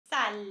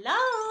سلام.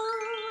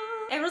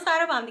 امروز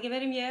قراره با هم دیگه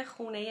بریم یه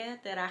خونه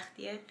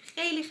درختی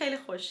خیلی خیلی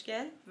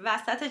خوشگل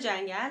وسط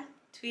جنگل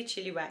توی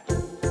چیلی بگ.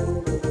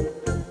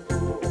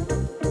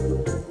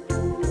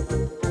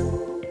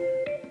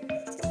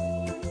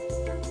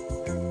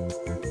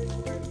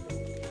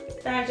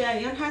 در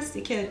جریان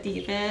هستی که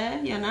دیره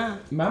یا نه؟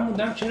 من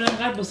موندم چون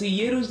انقدر واسه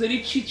یه روز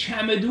داری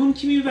چمدون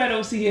کی میبره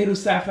واسه یه روز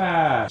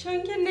سفر؟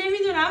 چون که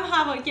نمیدونم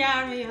هوا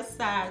گرمه یا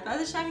سرد.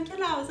 بعدش هم اینکه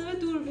لوازم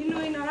دوربین و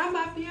اینا رو هم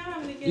باید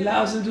بیارم دیگه.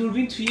 لوازم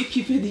دوربین توی یه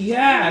کیف دیگه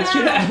است.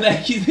 چرا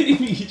الکی داری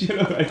میگی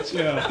چرا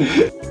بچه‌ها؟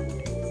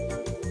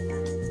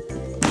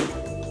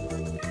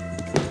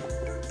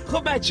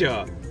 خب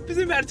بچه‌ها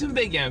بذارید براتون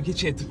بگم که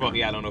چه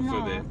اتفاقی الان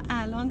افتاده.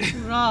 الان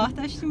تو راه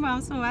داشتیم با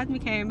هم صحبت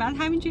می‌کردیم، بعد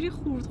همینجوری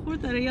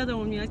خورد داره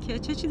یادمون میاد که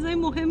چه چیزای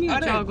مهمی رو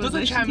جا گذاشتیم. دو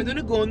تا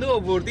چمدون گنده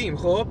آوردیم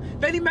خب،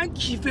 ولی من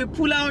کیف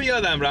پولمو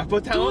یادم رفت با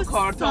تمام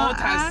کارتام و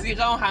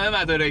تصدیقم و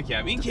همه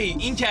مدارکم.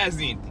 این که از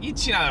این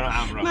هیچی ندارم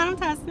همراه. منم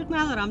تصدیق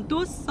ندارم.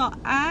 2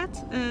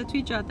 ساعت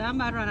توی جاده‌ام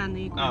برای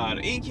رانندگی کنم.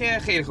 آره این که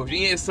خیلی خوب شد.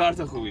 این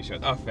استارت خوبی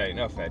شد. آفرین.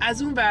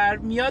 از اون ور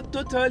میاد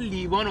 2 تا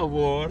لیوان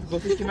آورد،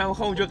 گفت که من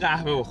می‌خوام اونجا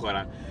قهوه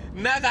بخورم.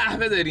 نه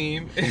قهوه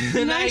داریم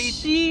نه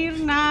شیر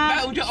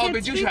نه اونجا آب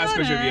جوش از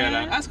کجا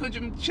بیارم؟ از کجا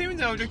چه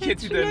میدونم اونجا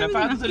کتری داره؟ نه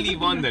فقط 2 تا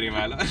لیوان داریم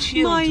الان.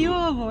 مایو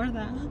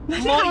آوردم.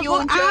 مایو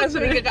اونجا از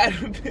که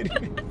قرار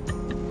بریم.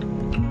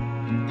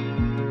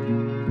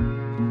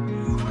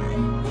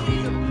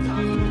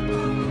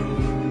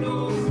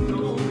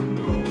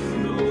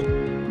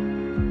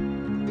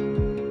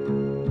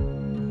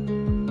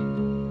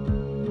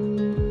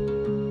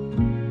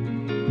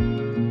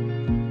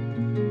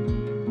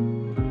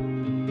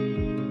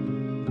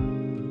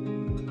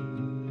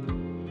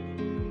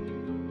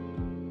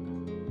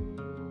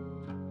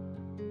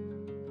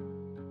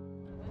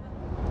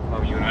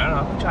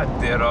 چقدر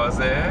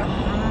درازه.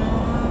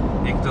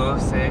 1 2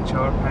 3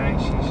 4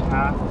 5 6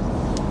 7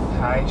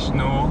 8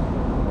 9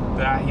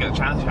 10 یا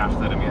چند شخص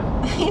داره میاد.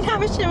 این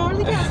همه شمار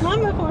دیگه از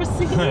من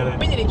بپرسی.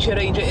 میدونی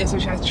چرا اینجا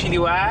اسمش از چیلی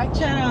بگ؟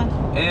 چرا؟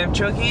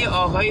 چون که یه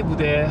آقایی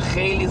بوده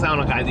خیلی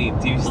زمان قدیم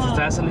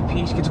 200 سال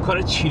پیش که تو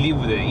کار چیلی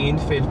بوده. این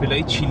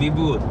فلفلای چیلی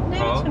بود.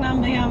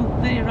 نمیتونم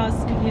بگم داری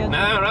راست میگی.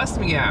 نه راست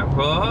میگم.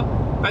 خب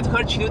بعد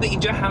کار چیلی بوده،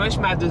 اینجا همش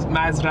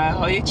مزرعه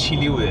های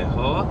چیلی بوده.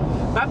 خب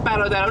بعد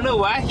برادران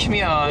وک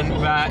میان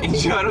و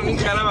اینجا رو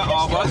میخرن و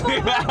آباد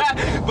میکنن.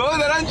 بابا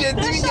دارم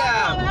جدی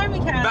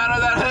میگم.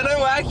 برادران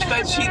وک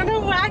و چیلی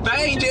و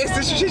اینجا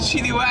اسمش میشه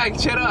چیلی وک.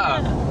 چرا؟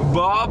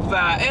 باب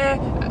و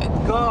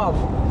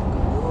گاو.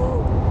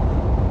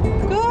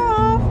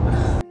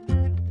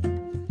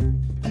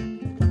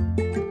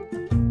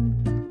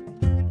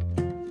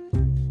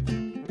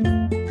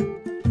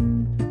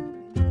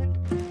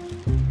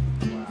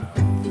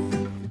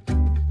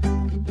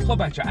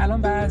 خب بچه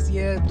الان بعد از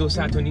یه 2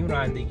 ساعت و نیم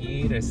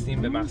رانندگی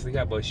رسیدیم به مقصدی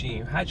که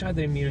باشیم. هر چقدر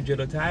داریم میریم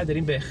جلوتر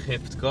داریم به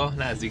خفتگاه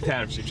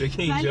نزدیکتر میشیم، چون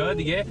که اینجا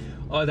دیگه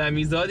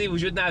آدمیزادی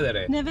وجود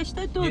نداره.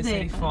 نوشته 2 دقیقه. یه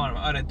سری فارم.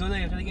 آره 2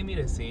 دقیقه دیگه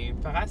میرسیم.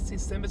 فقط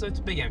سیستم بذارید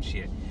تو بگم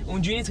چیه.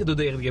 اونجوری نیست که 2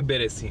 دقیقه دیگه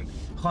برسیم.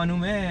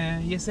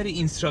 خانومه یه سری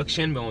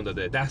اینستراکشن بهمون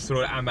داده،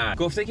 دستورالعمل.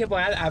 گفته که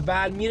باید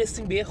اول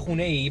میرسیم به یه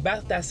خونه‌ای،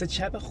 بعد دست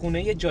چپ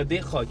خونه یه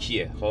جاده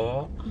خاکیه.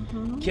 خب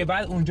که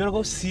بعد اونجا رو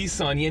گفت 30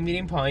 ثانیه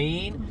میریم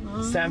پایین.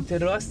 سمت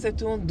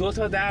راستتون 2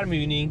 تا در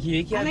میبینین که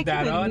یکی از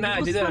درها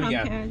نه دیدم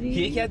میگم که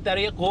یکی از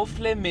درای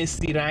قفل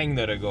مسی رنگ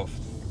داره.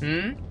 گفت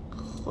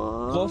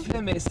قفل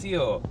مسی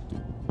و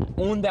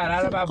اون دره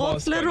رو بعد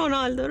باز قفل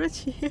رونالدو رو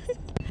چیه؟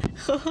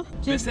 خب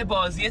مثل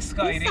بازی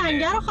اسکایریم.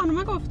 سنگر رو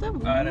خانومه گفته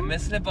بود. آره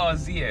مثل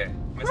بازیه.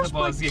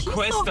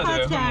 کوست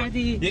داده بهمون.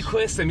 یه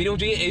کوسته میره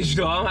اونجا یه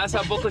اژدها هم هست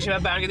بکشیم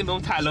بعد برگردیم به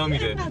اون طلا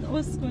میده. بعد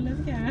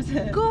اسکلت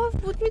کرده. گاو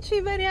بود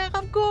میتونی بری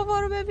عقب گاوا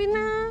رو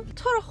ببینم؟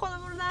 تو رو خدا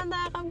بردن در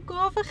عقب.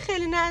 گاو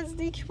خیلی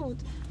نزدیک بود.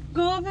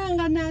 گاو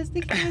انقدر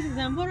نزدیک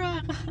ندیدم. برو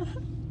عقب.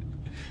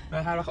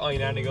 من هر وقت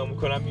آینه رو نگاه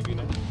میکنم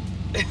میبینم.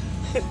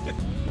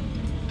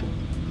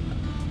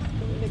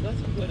 نگاه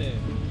میکنه.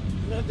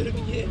 اونم داره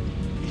میگه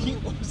این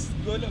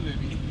اسکل رو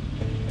ببین.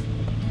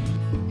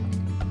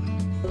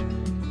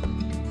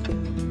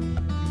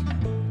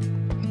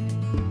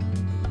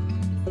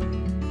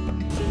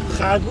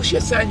 خرگوش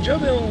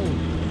سنجابه اون.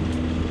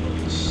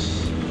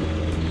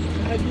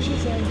 خرگوش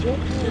سنجاب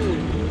بود.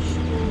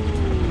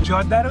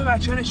 جاده رو به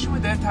بچه ها نشون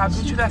بده.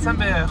 تبدیل شده اصلا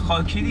به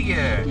خاکی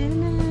دیگه.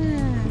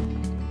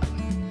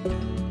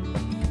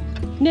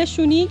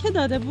 نشونی که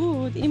داده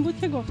بود این بود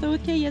که گفته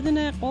بود که یه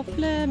دونه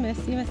قفل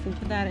مسی مثل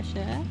که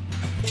درشه.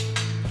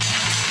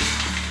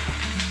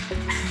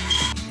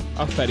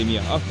 آفرین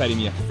میا.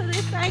 صدای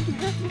سگ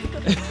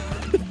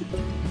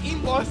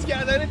این باز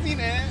کردن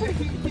تینه.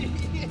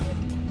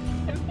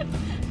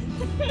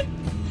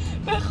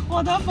 به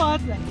خدا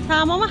بازه.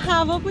 تمام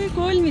هوا بوی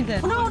گل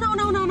میده.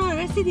 اونا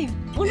رسیدیم.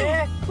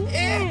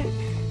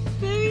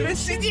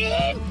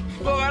 رسیدیم.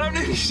 باورم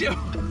نمیشه.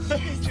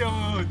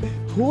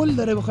 پول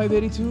داره بخوای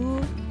بری تو؟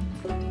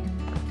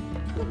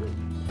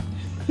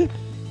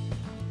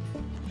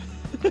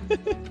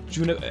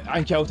 جون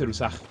عنکبوت رو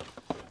سخت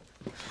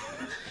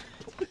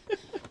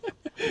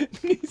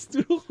نیست.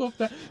 دروغ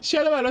گفتم.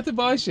 شاید البته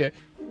باشه.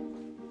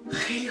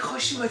 خیلی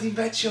خوش اومدین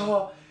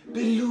بچه‌ها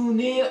به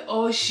لونه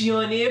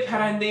آشیانه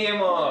پرنده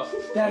ما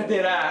در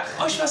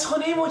درخت.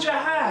 آشپزخانه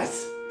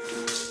مجهز.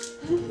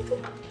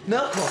 نه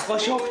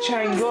قاشق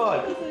چنگال.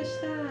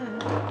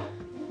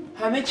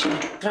 همه چی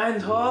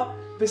قندها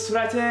به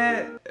صورت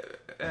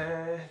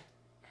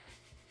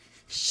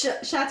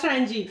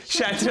شطرنجی.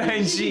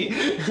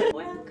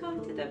 Welcome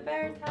to the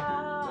bird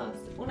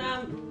house.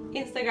 اونم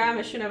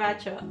اینستاگرامشونه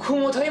بچه‌ها.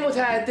 کمدهای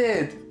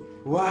متعدد.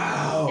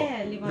 واو.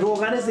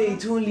 روغن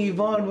زیتون،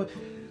 لیوان،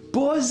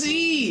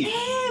 بازی،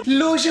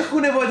 لوژ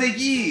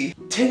خانوادگی،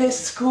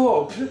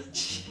 تلسکوپ،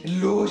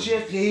 لوژ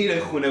غیر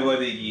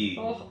خانوادگی.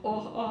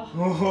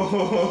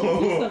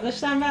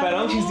 گذاشتم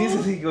برام چیزی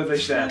زیادی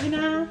گذاشتم.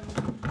 ببینم.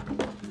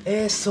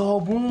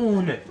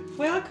 صابون.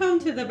 Welcome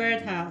to the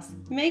bird house.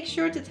 Make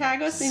sure to tag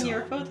us in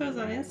your photos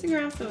on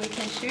Instagram so we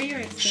can share your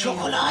experience.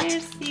 شکلات.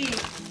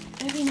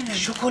 ببینم.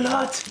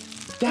 شکلات.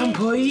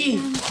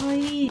 دمپایی.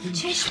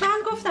 چشمم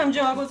گفتم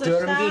جا گذاشتم.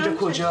 دارم میگه اینجا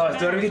کجاست؟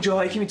 دارم میگه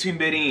جاهایی که میتونیم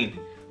برین.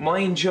 ما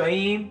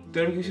اینجاییم.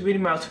 دارم میگه میتونیم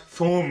بریم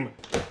مطفوم.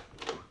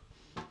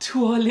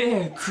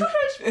 توالت.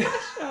 کوروش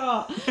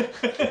باشا.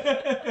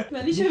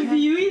 ولی چه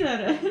ویوی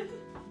داره.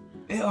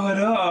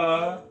 آره.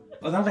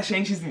 آدم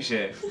قشنگ چیز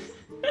میشه.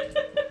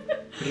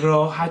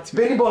 راحت.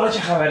 بریم بالا چه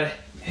خبره؟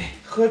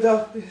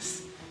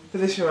 خداحافظ.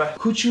 بده شما.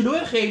 کوچولو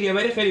خیلیه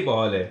ولی خیلی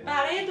باحاله.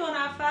 برای 2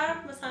 نفر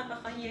مثلا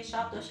بخوان یه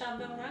شب 2 شب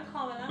بمونن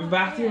کاملا.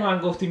 وقتی من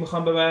گفتی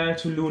میخوام ببرن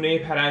تو لونه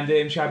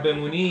پرنده امشب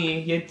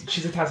بمونی یه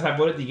چیز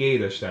تصور دیگه ای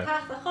داشتن.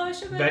 تخت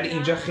خوابشو ببین. ولی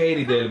اینجا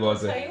خیلی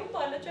دلبازه. اون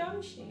بالا جا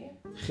میشی.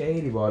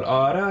 خیلی بالا.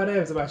 آره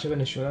بذار بچه‌ها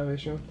بنشونم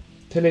بهشون.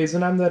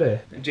 تلویزیون هم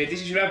داره. جدی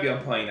چجوری بیام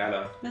پایین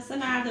الان؟ مثل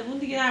نردبون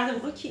دیگه.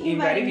 نردبون رو کی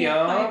اینوری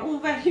بیام؟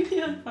 اونوری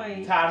بیان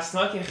پایین.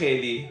 ترسناکه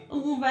خیلی.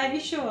 اونوری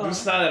شو.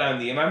 دوست ندارم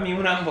دیگه. من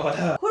میمونم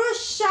بالا. کوروش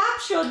شب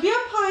شد بیا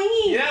پایین.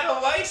 یه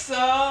دقیقه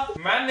وایسا.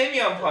 من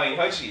نمیام پایین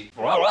حاجی.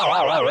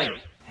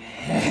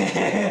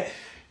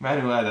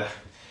 من اومدم.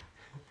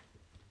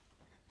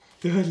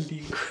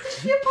 دلی.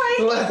 بیا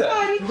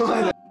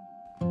پایین.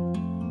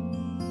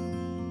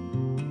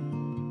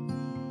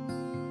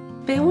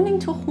 بمونیم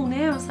تو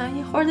خونه مثلا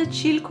یه خورده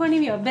چیل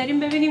کنیم یا بریم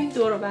ببینیم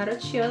دور و برا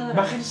چیا داره.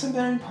 من خیلی دوست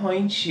دارم بریم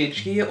پایین چیه؟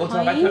 چون یه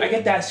اتاق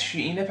اگه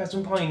دستشویی اینه پس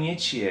اون پایینیه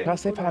چیه؟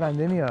 پس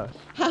پرنده میاد.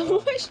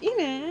 همونش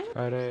اینه؟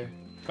 آره.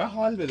 و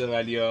حال بده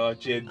ولی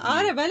جدی.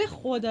 آره ولی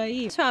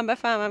خدایی تو هم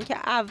بفهمم که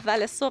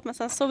اول صبح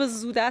مثلا صبح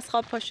زود از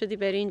خواب پا شدی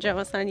بری اینجا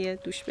مثلا یه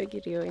دوش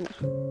بگیری و اینا.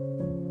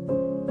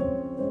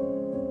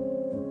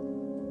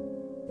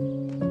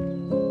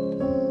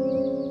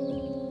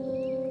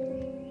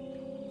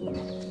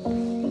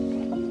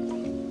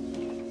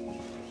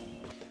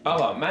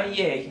 آقا من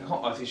میخوام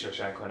آتیش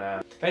روشن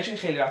کنم. ولی چون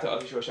خیلی وقت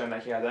آتیش روشن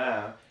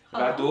نکردم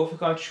و دو فکر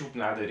کنم چوب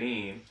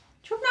نداریم.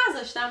 چوب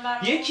نذاشتم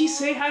برام. یه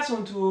کیسه هست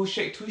اون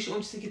توش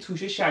اون چیزی که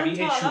توشه شبیه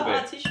چوبه. من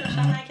آتیش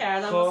روشن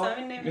نکردم واسه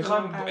همین نمیدونم.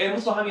 میخوام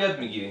امروز با هم یاد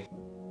میگیریم.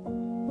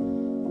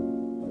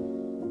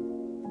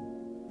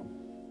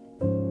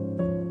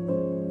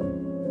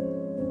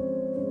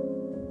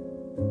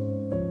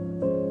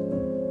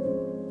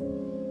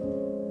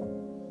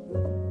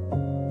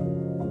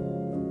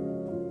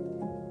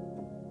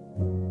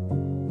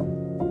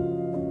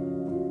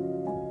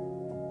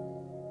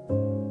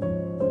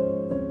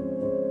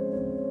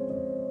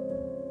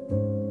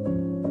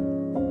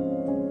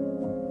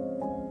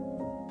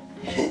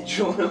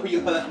 درونمو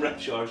یادم رفت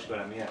شارژ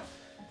کنم.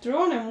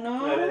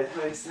 درونمونو؟ آره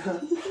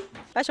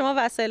بچه ما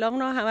وسایلامون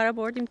رو همه رو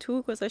بردیم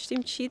تو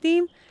گذاشتیم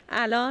چیدیم.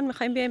 الان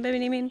میخوایم بیایم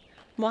ببینیم این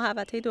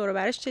محوطه دور و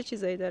برش چه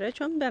چیزایی داره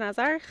چون به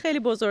نظر خیلی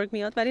بزرگ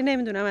میاد ولی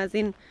نمیدونم از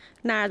این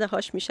نرده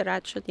هاش میشه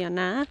رد شد یا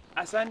نه.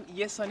 اصلا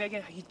یه ثانیه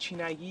اگه هیچی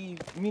نگی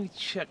میبینی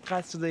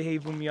چقدر صدای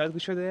حیوان میاد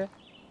گوش شده.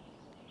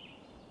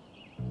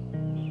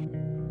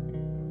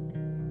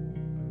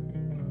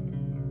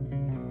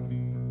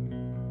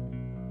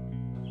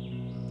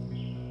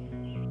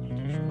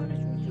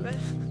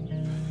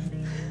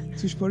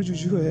 توش پار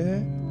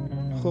جوجوه؟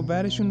 خب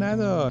برشون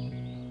ندار.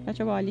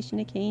 بچه باحالیش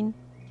اینه که این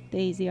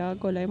دیزی ها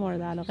گلای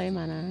مورد علاقه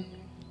منن.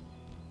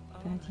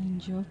 بعد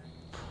اینجا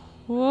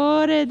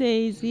پر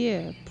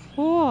دیزیه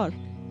پر.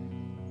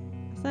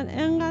 اصلا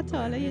انقدر تا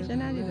حالا یه جا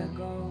ندیدم.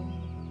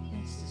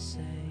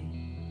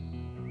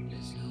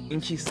 این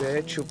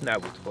کیسه چوب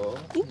نبود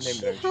خب؟ این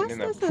چی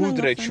هست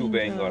پودر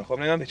چوبه انگار. خب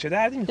نمیدونم به چه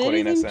دردی میخوره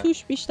این اصلا. بریزیم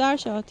توش بیشتر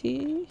شه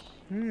آتیش؟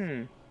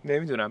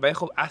 نمیدونم ولی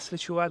خب اصل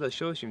چوب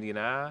داشته باشیم دیگه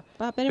نه؟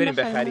 بریم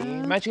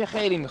بخریم. من چه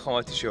خیلی میخوام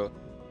آتیشو.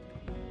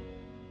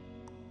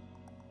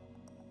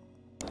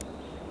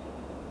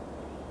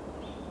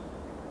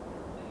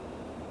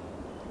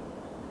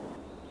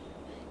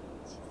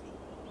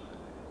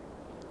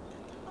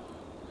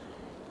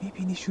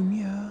 میبینیشون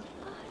میاد؟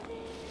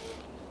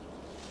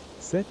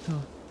 3 تا.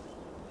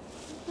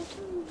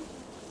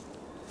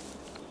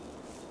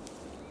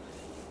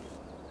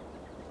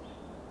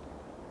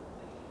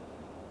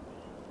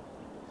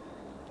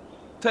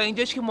 تا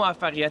اینجاش که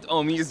موفقیت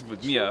آمیز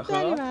بود میا.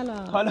 خب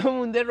حالا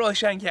مونده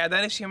روشن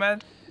کردنش که من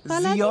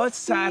زیاد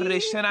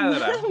سررشته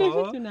ندارم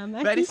خب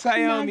ولی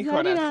سعیام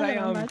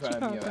میکنم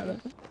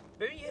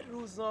ببین یه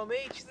روزنامه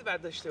یه چیزی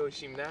باید داشته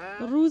باشیم نه؟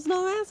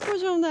 روزنامه از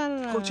کجا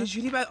داره؟ خب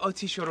چجوری باید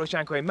آتیش رو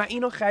روشن کنیم؟ من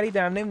اینو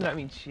خریدم نمیدونم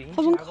این چی؟ خب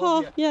اون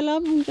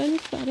کاهگلا اونجا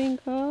نیست برای این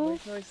کار؟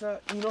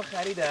 اینو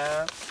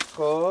خریدم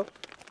خب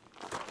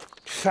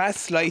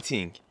فست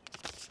لایتینگ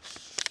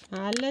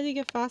حالا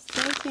دیگه فست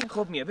لایتینگ.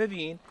 خب میاد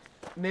ببین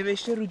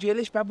نوشته رو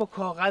جلش بعد با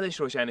کاغذش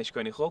روشنش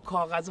کنی خب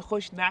کاغذ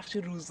خوش نقش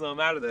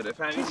روزنامه رو داره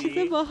فهمیدی؟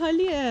 چیز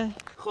باحالیه.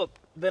 خب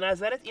به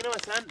نظرت اینو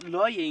مثلا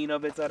لای اینا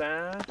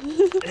بذارم؟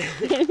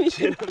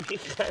 چرا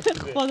میخنده؟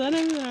 خدا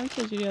نمیدونم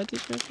چجوری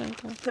آتیش روشن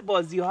کنم.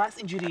 بازی ها هست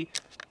اینجوری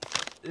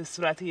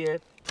صورتی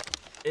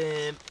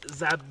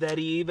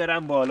زبدری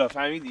برم بالا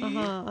فهمیدی؟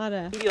 آها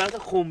آره. این حالت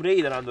خمره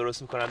ای دارم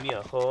درست میکنم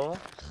میاد خب؟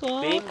 به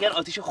این میگن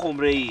آتیش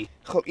خمره ای.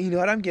 خب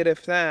اینا رو هم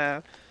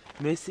گرفتم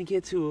مثل این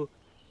که تو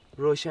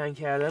روشن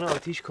کردن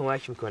آتیش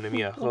کمک میکنه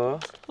میاد خب؟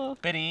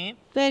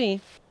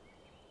 بریم؟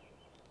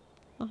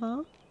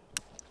 آها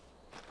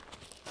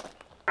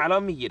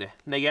الان میگیره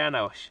نگران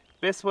نباش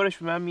بسپارش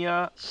به من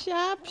میاد.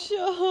 شب شو.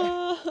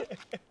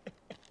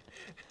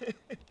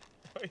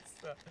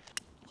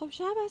 خب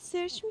شب از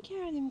سرچ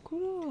میکردیم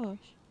کوروش.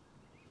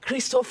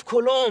 کریستوف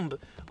کلمب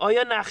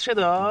آیا نقشه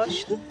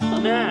داشت؟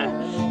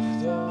 نه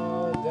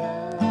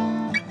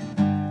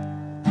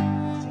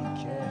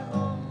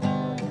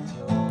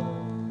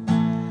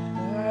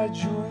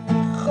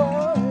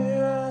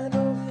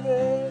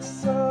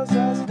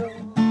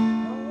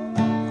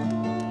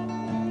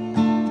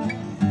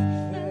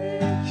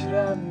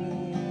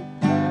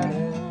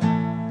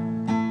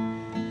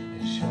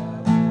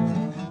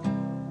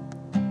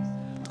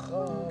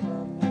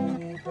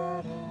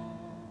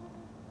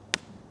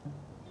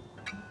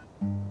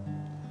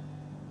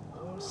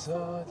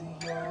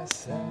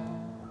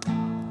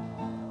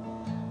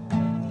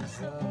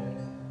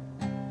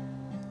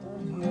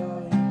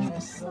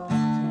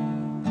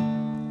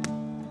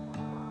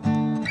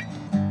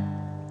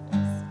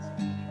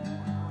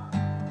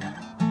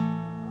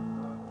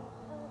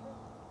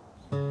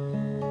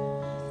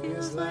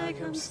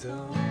I'm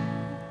still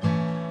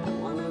I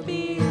wanna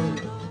be alone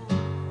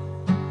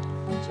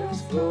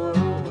just for a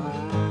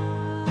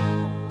while.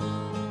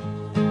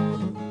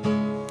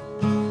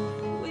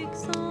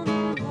 Weeks on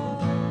the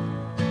road,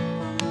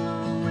 a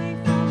long way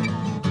from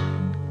home.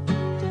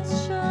 Just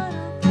shut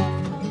up the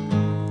phone.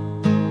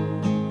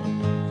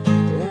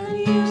 And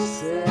you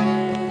say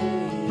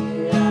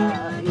I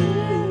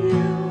hear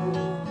you.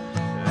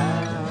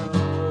 I'll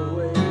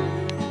always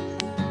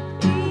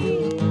be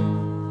you.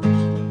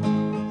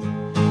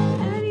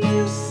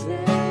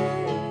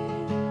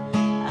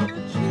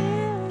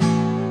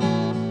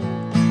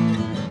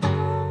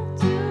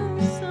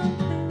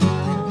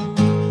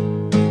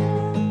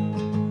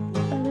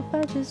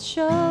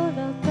 Showed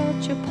up at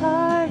your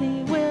party.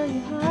 Will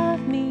you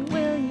have me?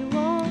 Will you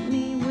want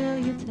me? Will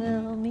you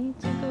tell me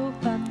to go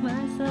fuck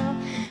myself?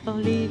 Or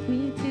lead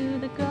me to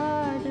the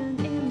garden?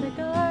 In the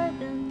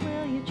garden,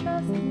 will you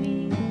trust me?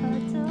 If I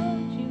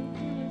told you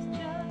it was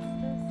just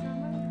a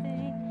summer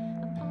thing,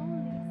 I'm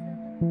only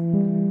 17.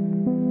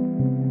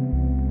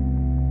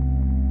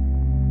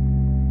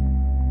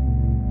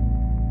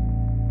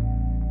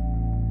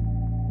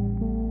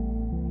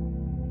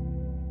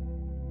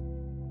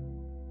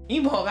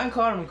 این واقعا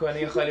کار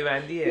میکنه یا خالی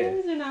بندیه؟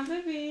 نمیدونم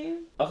ببین.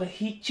 آخه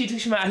هیچی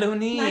توش معلوم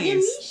نیست. مگه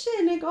میشه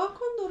نگاه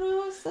کن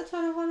درست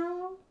ستاره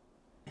رو.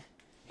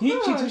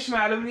 هیچی توش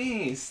معلوم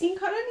نیست. این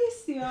کارا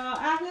نیستی یا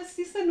اهل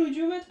سیس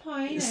نجومت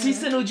پایینه.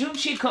 سیس نجوم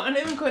چی کار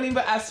نمی‌کنیم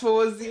به اسب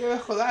بازی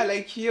خدا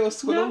الکی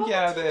اسکلم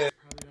کرده.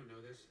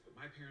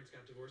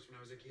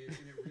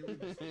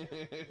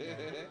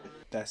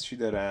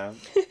 دستشویی دارم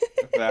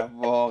و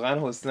واقعا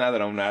حوصله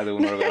ندارم اون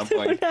نردبونا رو برم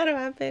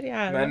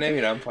پایین. من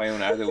نمیرم پایین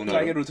اون نردبونا رو.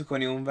 اگه روتو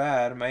کنی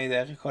اونور من یه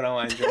دقیقه کارمو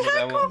انجام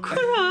میدم. خب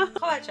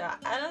بچه‌ها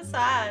الان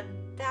ساعت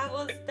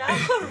 12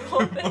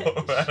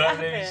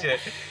 نمیشه.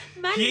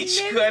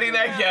 هیچ کاری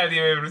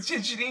نکردیم امروز.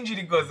 چجوری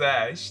اینجوری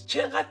گذشت؟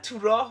 چقدر تو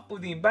راه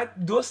بودیم.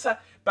 بعد 2 ساعت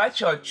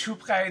بچه‌ها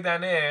چوب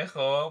خریدنه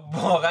خب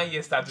واقعا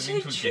یه ساعت و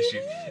نیم طول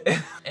کشید.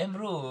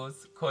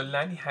 امروز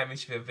کلا همه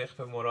چی به وقف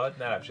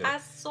مراد نرفت شد.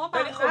 از صبح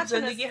ولی خب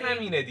زندگی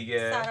همینه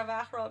دیگه. سر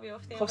وقت را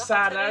بیافتیم. خب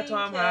سردرد تو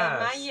هم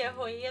هست. من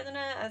یه دونه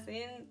از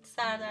این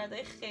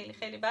سردردای خیلی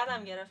خیلی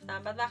بدم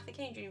گرفتم. بعد وقتی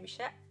که اینجوری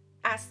میشه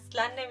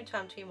اصلا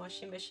نمیتونم توی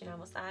ماشین بشینم.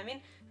 واسه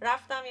همین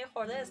رفتم یه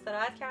خورده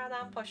استراحت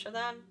کردم، پا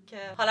شدم که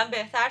حالا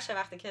بهتر شه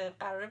وقتی که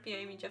قراره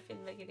بیایم اینجا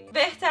فیلم بگیریم.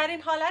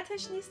 بهترین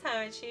حالتش نیست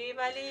همه چی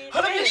ولی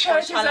حالا یه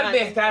شرط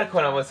بهتر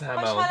کنم واسه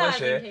هممون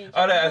باشه.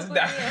 آره از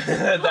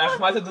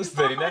دخمت دوست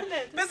داری نه؟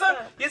 بذار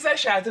یه ذره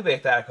شرط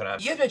بهتر کنم.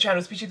 یه چند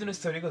روز پیش یه دونه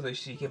استوری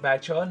گذاشتی که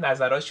بچه‌ها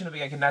نظراتشون رو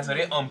بگن که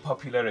نظریه آن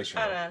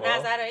پاپولارشون. آره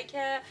نظرایی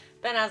که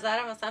به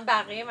نظر مثلا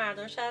بقیه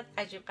مردم شاید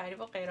عجیب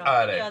غریب و غیر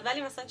عادی بیاد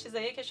ولی مثلا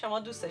چیزایی که شما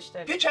دوستش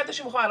دارید. یه چند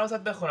تاشو میخوام الان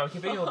واسط بخونم که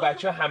ببینیم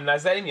بچه‌ها هم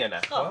نظری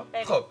میان.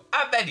 خب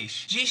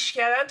اولیش جیش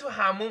کردن تو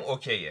حموم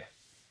اوکیه.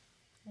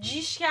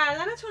 جیش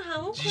کردنتون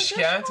همون جیش کجاش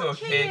کردن تو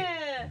اوکی؟ اوکیه؟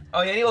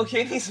 یعنی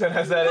اوکی نیست به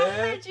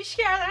نظره؟ جیش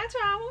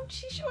کردنتون همون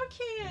چیش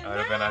اوکیه؟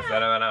 آره به نه نظر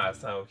منم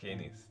اصلا اوکی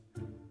نیست.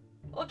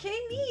 اوکی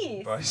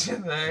نیست. باشه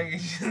من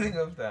چیزی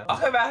گفتم.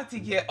 آخه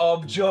وقتی که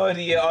آب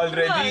جاریه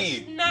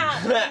آلردی نه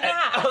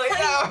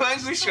آخه من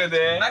گوش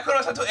شده نکنه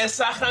اصلا تو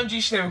استخرم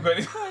جیش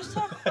نمی‌کنی. کاش تو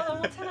خدا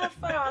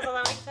متنفرم از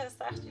آدمی که تو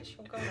استخر جیش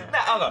میکنه.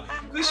 نه آقا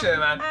گوش بده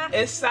من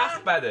استخر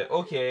بده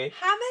اوکی.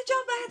 همه جا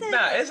بده.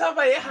 نه استخر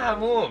بده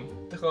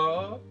هموم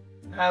خب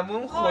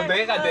هموم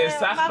خدای قد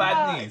استخر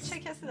بد نیست. چه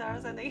کسی داره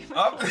زندگی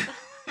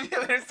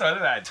بریم سوال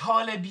بعد.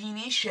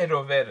 طالبینی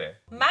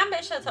شروره. من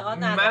بهش اعتقاد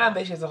ندارم. منم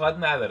بهش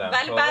اعتقاد ندارم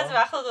ولی بعضی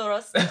وقتا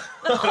درسته.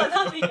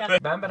 خدا میگم.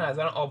 من به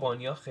نظرم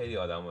آبانیا خیلی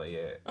آدمای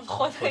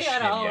خدا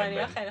یاره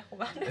آبانیا خیلی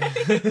خوبن.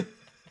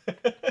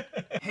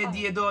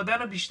 هدیه دادن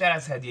رو بیشتر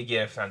از هدیه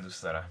گرفتن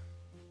دوست دارم.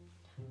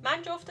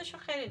 من جفتشو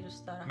خیلی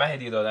دوست دارم. من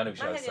هدیه دادن رو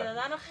بیشتر دوست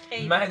دارم.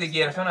 من هدیه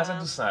گرفتن اصلا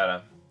دوست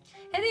ندارم.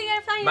 هدیه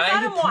گرفتن یه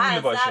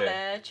ذره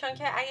معذبه، چون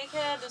که اگه که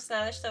دوست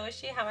نداشته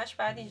باشی همش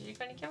باید اینجوری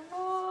کنی که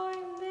وای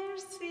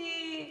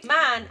مرسی.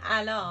 من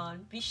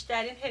الان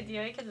بیشترین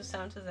هدیه‌ای که دوست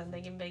دارم تو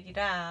زندگیم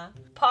بگیرم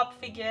پاپ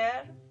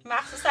فیگر،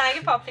 مخصوصا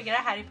اگه پاپ فیگر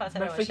هری پاتر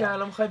باشه. من فکر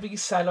الان می‌خوای بگی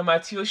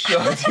سلامتی و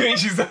شادی و این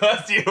چیزا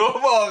هستی و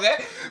واقعا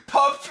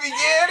پاپ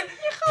فیگر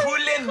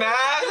پول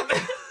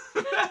نقد.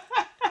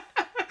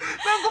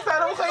 من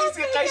گفتم می‌خوای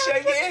این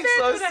قشنگ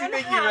احساسی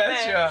بگی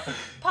بچه‌ها.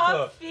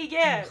 پاپ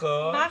فیگر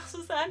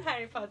مخصوصا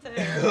هری پاتر،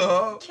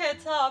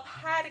 کتاب،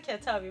 هر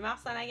کتابی،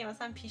 مخصوصا اگه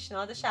مثلا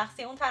پیشنهاد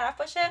شخصی اون طرف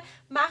باشه،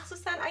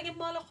 مخصوصا اگه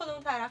مال خود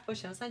اون طرف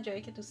باشه، مثلا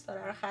جایی که دوست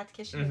داره رو خط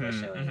کشیده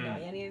باشه و اینا،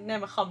 یعنی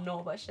نمیخوام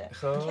نو باشه.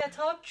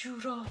 کتاب،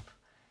 جوراب،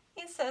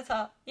 این سه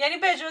تا، یعنی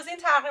بجز این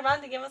تقریبا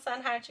دیگه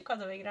مثلا هر چی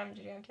کادو بگیرم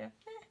اینجوریام که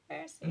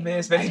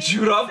مرسی. ولی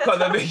جوراب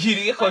کادو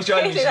بگیری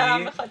خوشحال میشی؟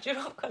 خیلی بخواد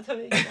جوراب کادو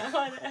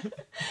بگیرم.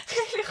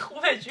 خیلی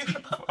خوبه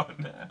جوراب.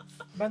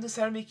 من دوست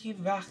دارم یکی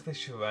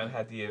وقتشو من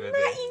هدیه بده.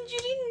 نه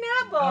اینجوری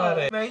نباش.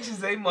 آره من این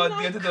چیزای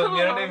مادیات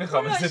دنیا رو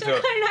نمیخوام مثل تو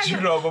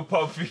جوراب و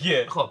پاپ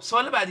فیگر. خب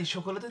سوال بعدی،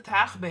 شکلات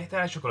تلخ بهتر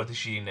از شکلات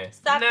شیرینه؟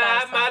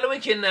 نه معلومه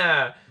که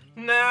نه.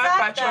 نه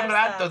بچه‌ها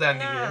رد دادن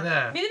دیگه.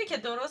 نه میدونی که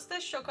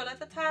درستش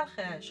شکلات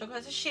تلخه.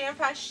 شکلات شیرین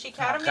فقط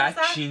شکر رو می‌ذارن.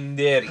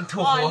 کیندر این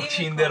تخم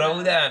کیندرا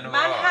بودن.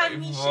 من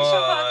همیشه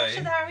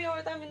شکلاتاشو در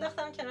می‌آوردم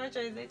مینداختم کنار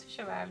جایزه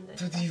توشه برمی‌داشت.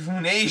 تو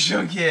دیوونه‌ای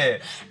شو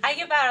که.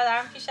 اگه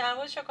برادرم پیشم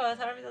بود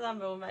شکلات‌ها رو میدادم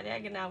به اون، ولی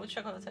اگه نبود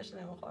شکلاتاشو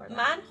نمی‌خوردم.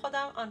 من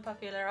خودم آن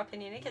پاپولار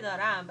اپینیونی که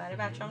دارم برای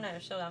بچه‌ام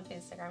نوشته بودم تو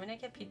اینستاگرام اینه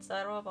که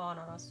پیتزا رو با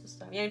آناناس دوست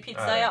دارم. یعنی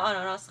پیتزای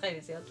آناناس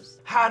خیلی زیاد دوست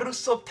دارم. هر روز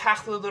صبح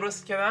تخت رو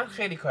درست کردن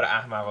خیلی کار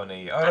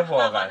احمقانه‌ای. آره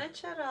واقعا.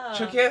 چرا؟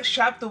 چون که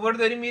شب دوباره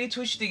داری میری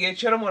توش دیگه،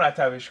 چرا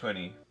مرتبش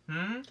کنی؟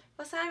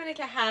 واسه همینه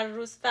که هر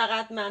روز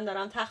فقط من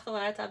دارم تخت رو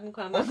مرتب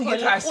میکنم. اون دیگه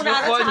تصمیم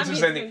خودت تو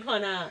زندگی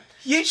میکنم.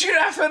 یه چی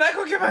رفتار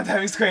نکن که من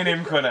تمیز کاری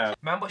نمیکنم.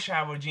 من با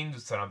شلوار جین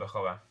دوست دارم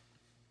بخوابم.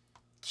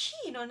 کی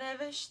اینو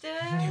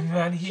نوشته؟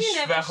 من هیچ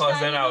وقت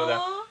حاضر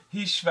نبودم.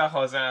 هیچ وقت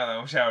حاضر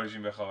نبودم با شلوار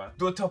جین بخوابم.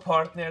 2 تا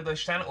پارتنر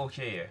داشتن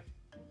اوکیه.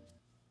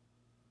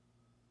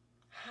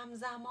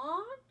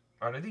 همزمان؟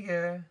 آره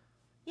دیگه.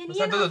 یعنی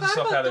یه نفر با 2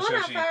 نفر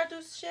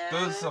دوست شه؟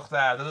 2 دوست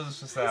دختر، 2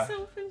 دوست پسر. مثل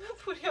اون فیلم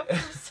پوریا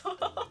پوسا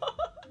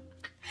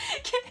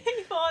که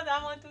هی با آدم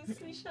ها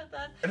دوست می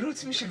شدن.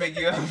 روت میشه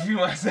بگی اون فیلم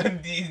اصلا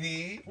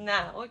دیدی؟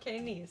 نه اوکی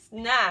نیست.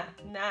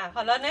 نه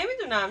حالا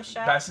نمیدونم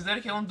شاید بسی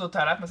داره که اون دو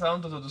طرف مثلا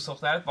اون 2 تا دوست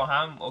دخترت با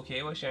هم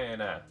اوکی باشه یا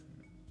نه؟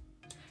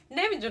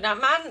 نمیدونم.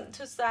 من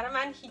تو سر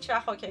من هیچ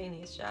وقت اوکی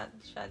نیست.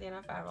 شاید یه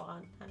نفر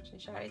واقعا همچین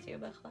شرایطی رو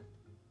بخواد.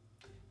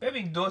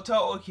 ببین 2 تا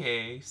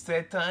اوکی،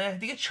 3 تا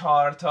دیگه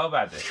 4 تا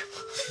بده.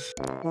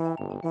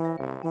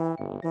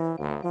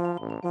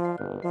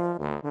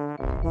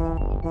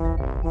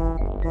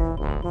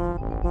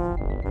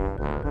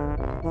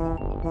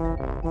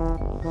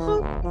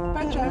 خب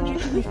بچه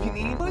همینجوری که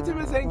می‌بینین خودتون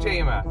بذارین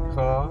جای من.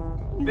 خب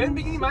بریم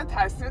بگید من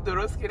تصمیم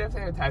درست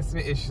گرفتم یا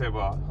تصمیم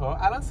اشتباه. خب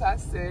الان ساعت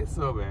 3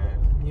 صبح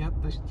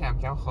میاد داشت کم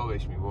کم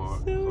خوابش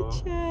می‌برد.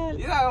 خب یه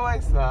دقیقه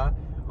وایسا.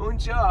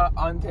 اونجا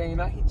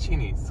آنتنا هیچی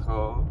نیست.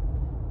 خب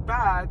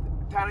بعد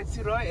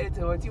تنها راه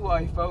ارتباطی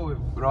وای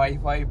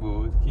فای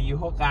بود که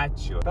یهو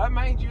قطع شد. بعد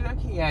من اینجوری بودم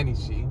که یعنی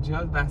چی؟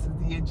 اینجا وسط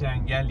یه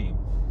جنگلی،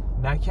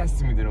 نه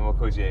کسی میدونه ما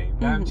کجاییم،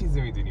 نه هم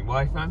چیزی میدونیم.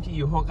 وای فای هم که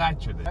یهو قطع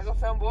شده. من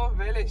گفتم بابا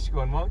ولش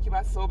کن، ما که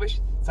بعد صبحش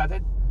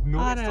ساعت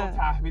 9 صبح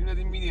تحویل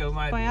بدیم میدی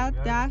اومدیم.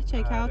 باید 10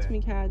 چک اوت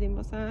می‌کردیم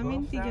واسه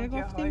همین دیگه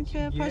گفتیم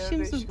که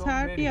پاشیم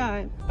زودتر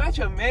بیایم.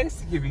 بچه‌ها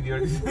مرسی که ویدیو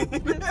رو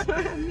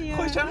دیدید.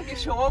 خوشحالم که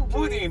شما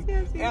بودین.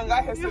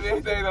 اینقدر حس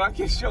بهتری دارم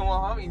که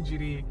شما هم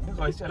اینجوری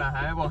خوشحالم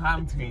همه با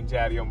هم تو این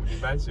جریان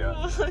بودین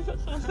بچه‌ها.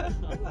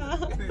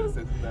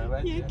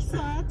 یک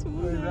ساعت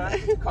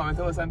مونده. کامنت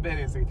ها واسم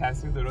بنویسید که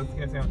تصمیم درست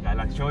گرفتم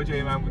غلط. شما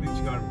جای من بودید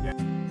چیکار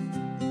می‌کردید؟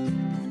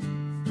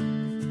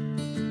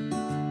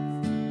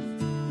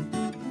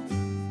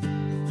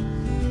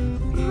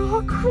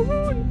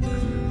 راکون